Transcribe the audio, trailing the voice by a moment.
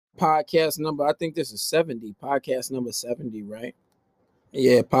podcast number. I think this is 70. Podcast number 70, right?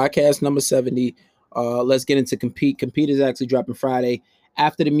 Yeah, podcast number 70. Let's get into compete. Compete is actually dropping Friday.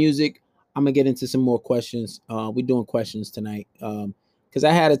 After the music, I'm gonna get into some more questions. We're doing questions tonight. Because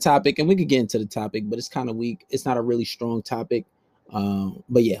I had a topic and we could get into the topic, but it's kind of weak. It's not a really strong topic.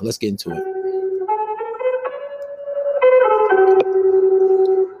 But yeah, let's get into it.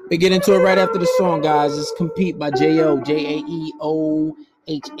 We get into it right after the song, guys. It's Compete by J.O. Jaeohh.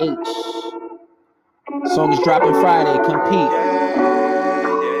 Song is dropping Friday. Compete.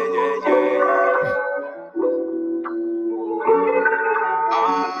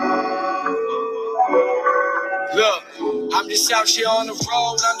 Look, I'm just out here on the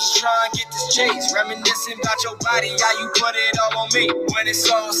road, I'm just trying to get this chase. Reminiscing about your body, how you put it all on me. When it's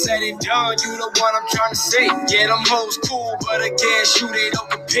all said and done, you the one I'm trying to see. Yeah, them hoes cool, but again, shoot, they don't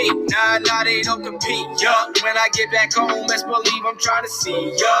compete. Nah, they don't compete, yup. When I get back home, best believe I'm trying to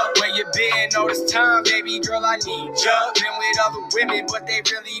see, yup. Where you been all this time, baby girl, I need ya. Been with other women, but they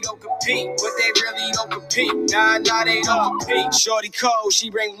really don't compete. But they really don't compete, nah, they don't compete. Shorty cold, she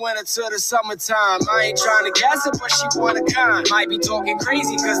bring winter to the summertime. I ain't trying to gas her, but she want a kind. Might be talking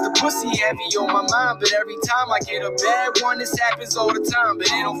crazy, cause the pussy heavy on my mind. But every time I get a bad one, this happens all the time.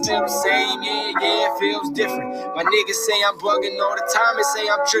 But it don't feel the same, yeah, it feels different. My niggas say I'm bugging all the time and say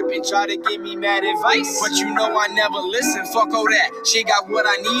I'm tripping. Try to give me mad advice, but you know I never listen. Fuck all that, she got what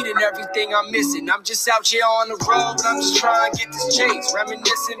I need and everything I'm missing. I'm just out here on the road, I'm just trying to get this chase.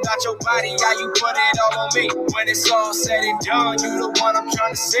 Reminiscing about your body, how you put it all on me. When it's all said and done, you the one I'm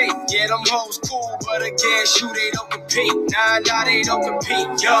trying to see. Yeah, them hoes cool, but again, shoot, they don't compete. Nah, they don't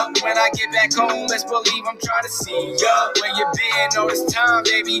compete, yup. When I get back home, best believe I'm trying to see, yup. Where you been all this time,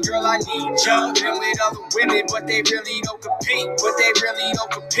 baby girl, I need ya. Been with other women, but they really don't compete. But they really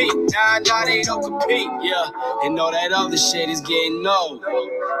don't compete, nah, they don't compete, yeah. And all that other shit is getting old.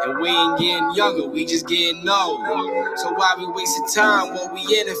 And we ain't getting younger, we just getting old. So why we wasting time, what we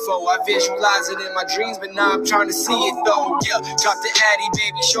in it for? I visualize it in my dreams, but now I'm trying to see it though, yeah. Drop the Addy,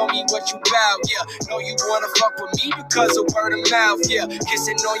 baby, show me what you bout, yeah. Know you wanna fuck with me because of word of mouth, yeah.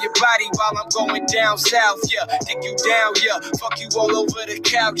 Kissing on your body while I'm going down south, yeah. Dick you down, yeah. Fuck you all over the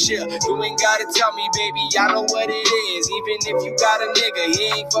couch, yeah. You ain't gotta tell me, baby, I know what it is. Even if you got a nigga,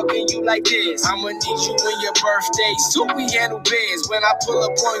 he ain't fucking you like this. I'ma need you when your birthday, so we handle biz. When I pull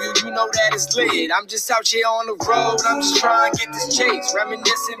up on you, you know that it's lit. I'm just out here on the road, I'm just trying to get this chase.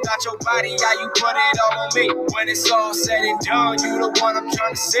 Reminiscing about your body, how you put it all on me. When it's all said and done, you the one I'm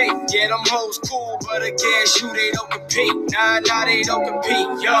trying to see. Yeah, them hoes cool, but again, shoot, they don't compete. Nah, they don't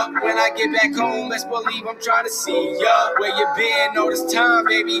compete, yup. When I get back home, best believe I'm trying to see, yup. Where you been all this time,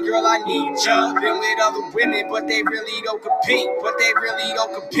 baby girl, I need ya. Been with other women, but they really don't compete. But they really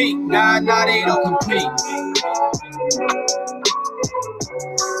don't compete, nah, they don't compete.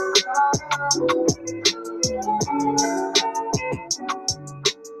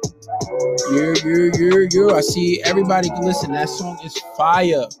 Yeah. I see everybody can listen. That song is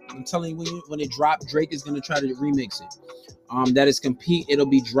fire. I'm telling you, when it dropped, Drake is gonna try to remix it. That is Compete. It'll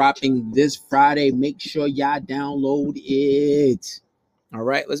be dropping this Friday. Make sure y'all download it. All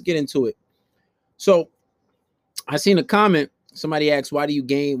right, let's get into it. So I seen a comment. Somebody asked, why do you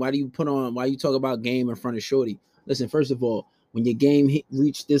talk about game in front of Shorty? Listen, first of all, when your game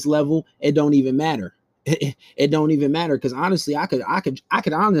reach this level, it don't even matter. It don't even matter, because honestly, I could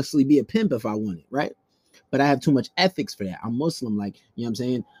honestly be a pimp if I wanted, right? But I have too much ethics for that. I'm Muslim, like, you know what I'm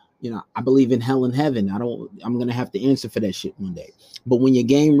saying? I believe in hell and heaven. I'm gonna have to answer for that shit one day. But when your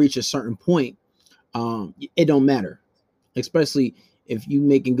game reach a certain point, it don't matter, especially if you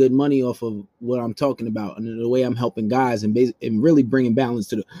making good money off of what I'm talking about and the way I'm helping guys and really bringing balance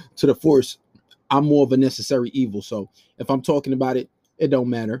to the force. I'm more of a necessary evil. So if I'm talking about it, it don't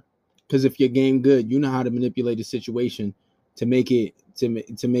matter, because if your game good, you know how to manipulate the situation to make it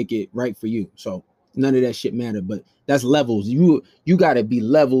make it right for you. So none of that shit matter. But that's levels. You got to be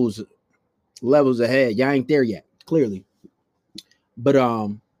levels ahead. Y'all ain't there yet, clearly. But you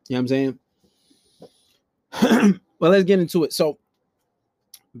know what I'm saying? Well, let's get into it. So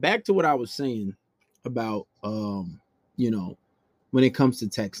back to what I was saying about when it comes to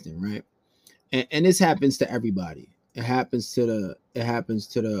texting, right? And this happens to everybody. It happens to the she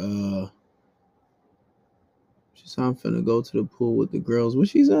said, I'm finna go to the pool with the girls.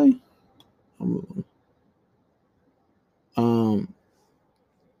 What'd she say?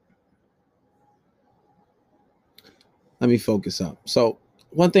 Let me focus up. So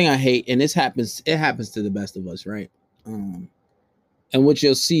one thing I hate, and it happens to the best of us, right? And what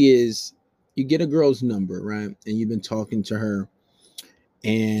you'll see is you get a girl's number, right? And you've been talking to her,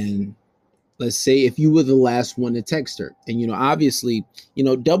 and let's say if you were the last one to text her, and obviously,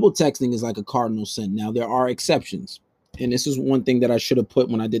 double texting is like a cardinal sin. Now there are exceptions, and this is one thing that I should have put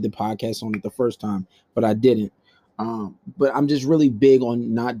when I did the podcast on it the first time, but I didn't. But I'm just really big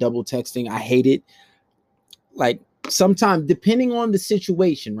on not double texting. I hate it. Like sometimes, depending on the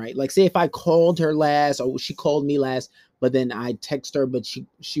situation, right? Like say if I called her last, or she called me last, but then I text her, but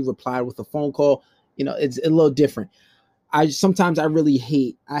she replied with a phone call. It's a little different. Sometimes I really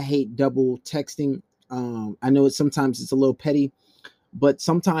hate double texting. I know sometimes it's a little petty, but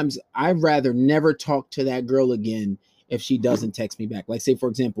sometimes I'd rather never talk to that girl again if she doesn't text me back. Like say for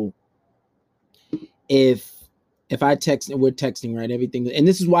example, if I text and we're texting, right, everything, and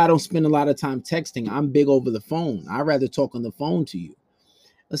this is why I don't spend a lot of time texting. I'm big over the phone. I'd rather talk on the phone to you.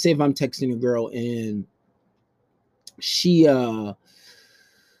 Let's say if I'm texting a girl and she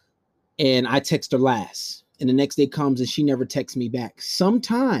and I text her last, and the next day comes and she never texts me back.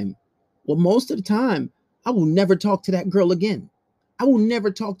 Most of the time, I will never talk to that girl again. I will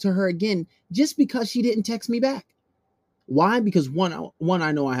never talk to her again just because she didn't text me back. Why? Because one,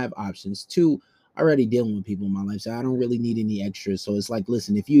 I know I have options. Two, I'm already dealing with people in my life, so I don't really need any extras. So it's like,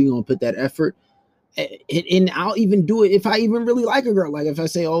 listen, if you're gonna put that effort, and I'll even do it if I even really like a girl. Like if I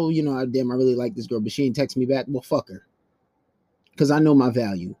say, oh, damn, I really like this girl, but she ain't text me back, well, fuck her, because I know my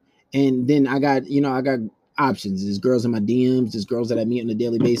value. And then I got options. There's girls in my DMs. There's girls that I meet on a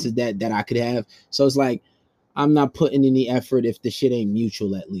daily basis that I could have. So it's like I'm not putting any effort if the shit ain't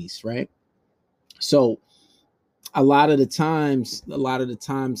mutual, at least, right? So a lot of the times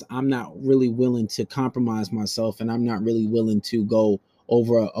I'm not really willing to compromise myself, and I'm not really willing to go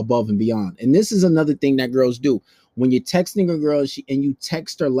over above and beyond. And this is another thing that girls do. When you're texting a girl and you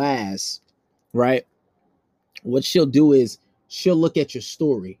text her last, right? What she'll do is she'll look at your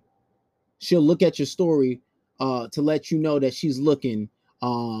story. She'll look at your story to let you know that she's looking,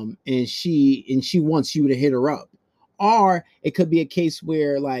 and she wants you to hit her up. Or it could be a case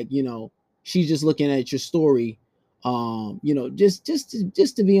where she's just looking at your story, just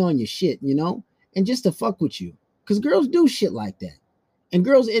to be on your shit, and just to fuck with you, because girls do shit like that. And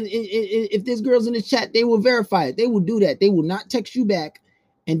girls, and if there's girls in the chat, they will verify it. They will do that. They will not text you back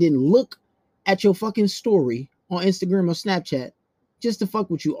and then look at your fucking story on Instagram or Snapchat just to fuck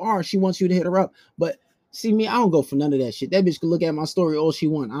with you. Or she wants you to hit her up. But see me, I don't go for none of that shit. That bitch can look at my story all she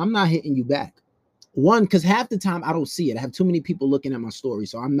want. I'm not hitting you back. One, because half the time I don't see it. I have too many people looking at my story,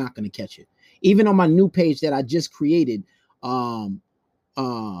 so I'm not going to catch it. Even on my new page that I just created,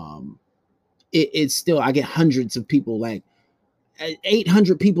 it's still, I get hundreds of people, like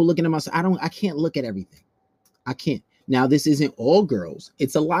 800 people looking at my story. I can't look at everything. I can't. Now, this isn't all girls.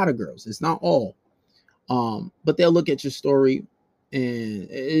 It's a lot of girls. It's not all. But they'll look at your story and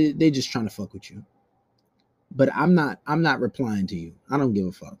they're just trying to fuck with you. But I'm not replying to you. I don't give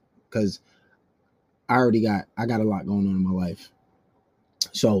a fuck, because I got a lot going on in my life.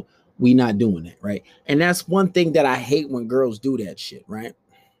 So we not doing that, right? And that's one thing that I hate when girls do that shit, right?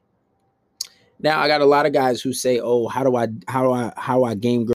 Now I got a lot of guys who say, "Oh, how do I game girls?"